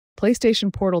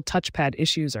PlayStation Portal touchpad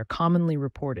issues are commonly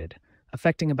reported,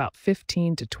 affecting about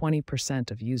 15 to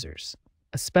 20% of users,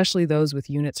 especially those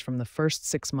with units from the first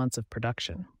 6 months of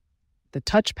production. The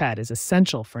touchpad is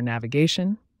essential for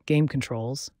navigation, game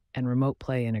controls, and remote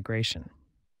play integration.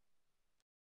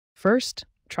 First,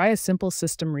 try a simple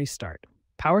system restart.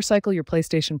 Power cycle your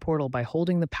PlayStation Portal by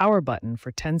holding the power button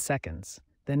for 10 seconds,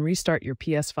 then restart your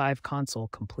PS5 console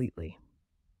completely.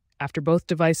 After both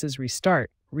devices restart,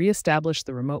 re-establish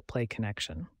the remote play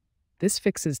connection. This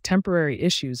fixes temporary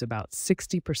issues about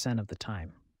 60% of the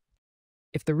time.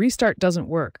 If the restart doesn't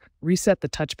work, reset the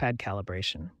touchpad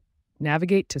calibration.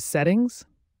 Navigate to Settings,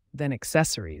 then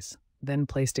Accessories, then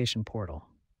PlayStation Portal.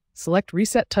 Select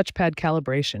Reset Touchpad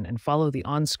Calibration and follow the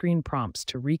on-screen prompts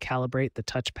to recalibrate the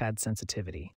touchpad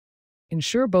sensitivity.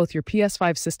 Ensure both your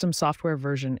PS5 system software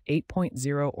version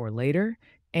 8.0 or later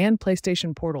and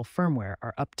PlayStation Portal firmware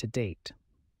are up to date.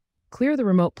 Clear the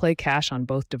remote play cache on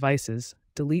both devices,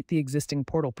 delete the existing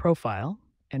Portal profile,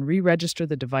 and re-register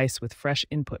the device with fresh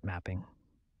input mapping.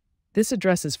 This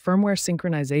addresses firmware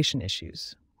synchronization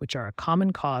issues, which are a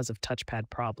common cause of touchpad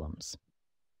problems.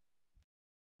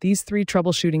 These 3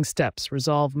 troubleshooting steps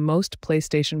resolve most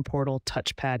PlayStation Portal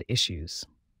touchpad issues.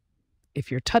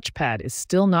 If your touchpad is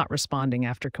still not responding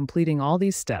after completing all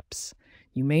these steps,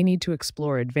 you may need to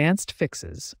explore advanced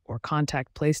fixes or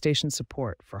contact PlayStation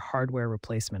support for hardware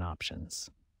replacement options.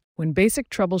 When basic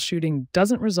troubleshooting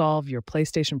doesn't resolve your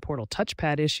PlayStation Portal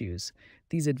touchpad issues,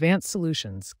 these advanced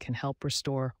solutions can help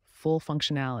restore full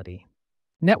functionality.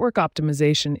 Network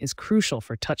optimization is crucial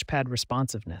for touchpad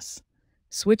responsiveness.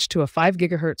 Switch to a 5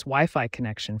 GHz Wi-Fi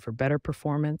connection for better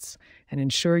performance and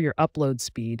ensure your upload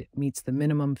speed meets the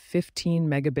minimum 15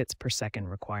 megabits per second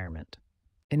requirement.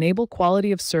 Enable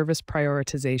quality of service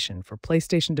prioritization for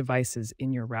PlayStation devices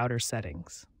in your router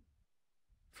settings.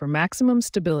 For maximum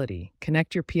stability,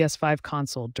 connect your PS5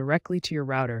 console directly to your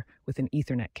router with an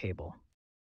Ethernet cable.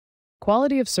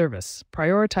 Quality of service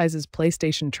prioritizes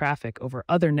PlayStation traffic over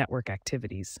other network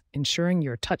activities, ensuring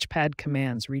your touchpad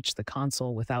commands reach the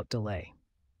console without delay.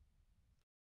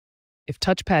 If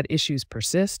touchpad issues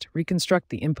persist, reconstruct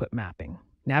the input mapping.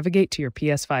 Navigate to your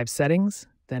PS5 settings,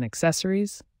 then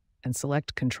Accessories, and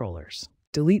select Controllers.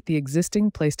 Delete the existing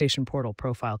PlayStation Portal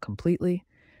profile completely,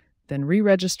 then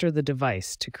re-register the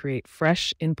device to create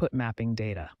fresh input mapping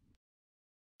data.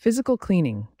 Physical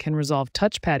cleaning can resolve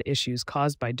touchpad issues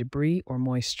caused by debris or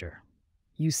moisture.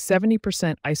 Use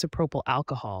 70% isopropyl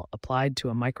alcohol applied to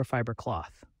a microfiber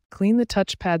cloth. Clean the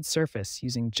touchpad surface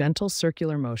using gentle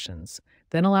circular motions,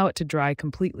 then allow it to dry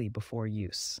completely before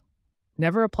use.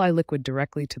 Never apply liquid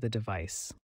directly to the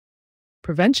device.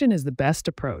 Prevention is the best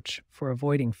approach for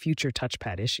avoiding future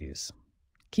touchpad issues.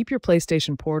 Keep your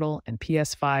PlayStation Portal and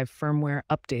PS5 firmware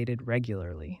updated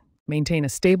regularly. Maintain a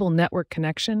stable network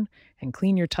connection and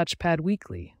clean your touchpad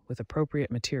weekly with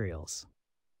appropriate materials.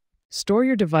 Store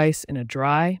your device in a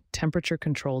dry,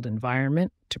 temperature-controlled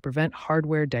environment to prevent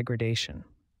hardware degradation.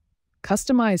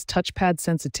 Customize touchpad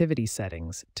sensitivity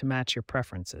settings to match your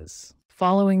preferences.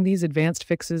 Following these advanced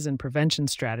fixes and prevention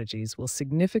strategies will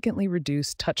significantly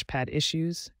reduce touchpad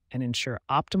issues and ensure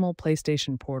optimal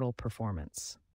PlayStation Portal performance.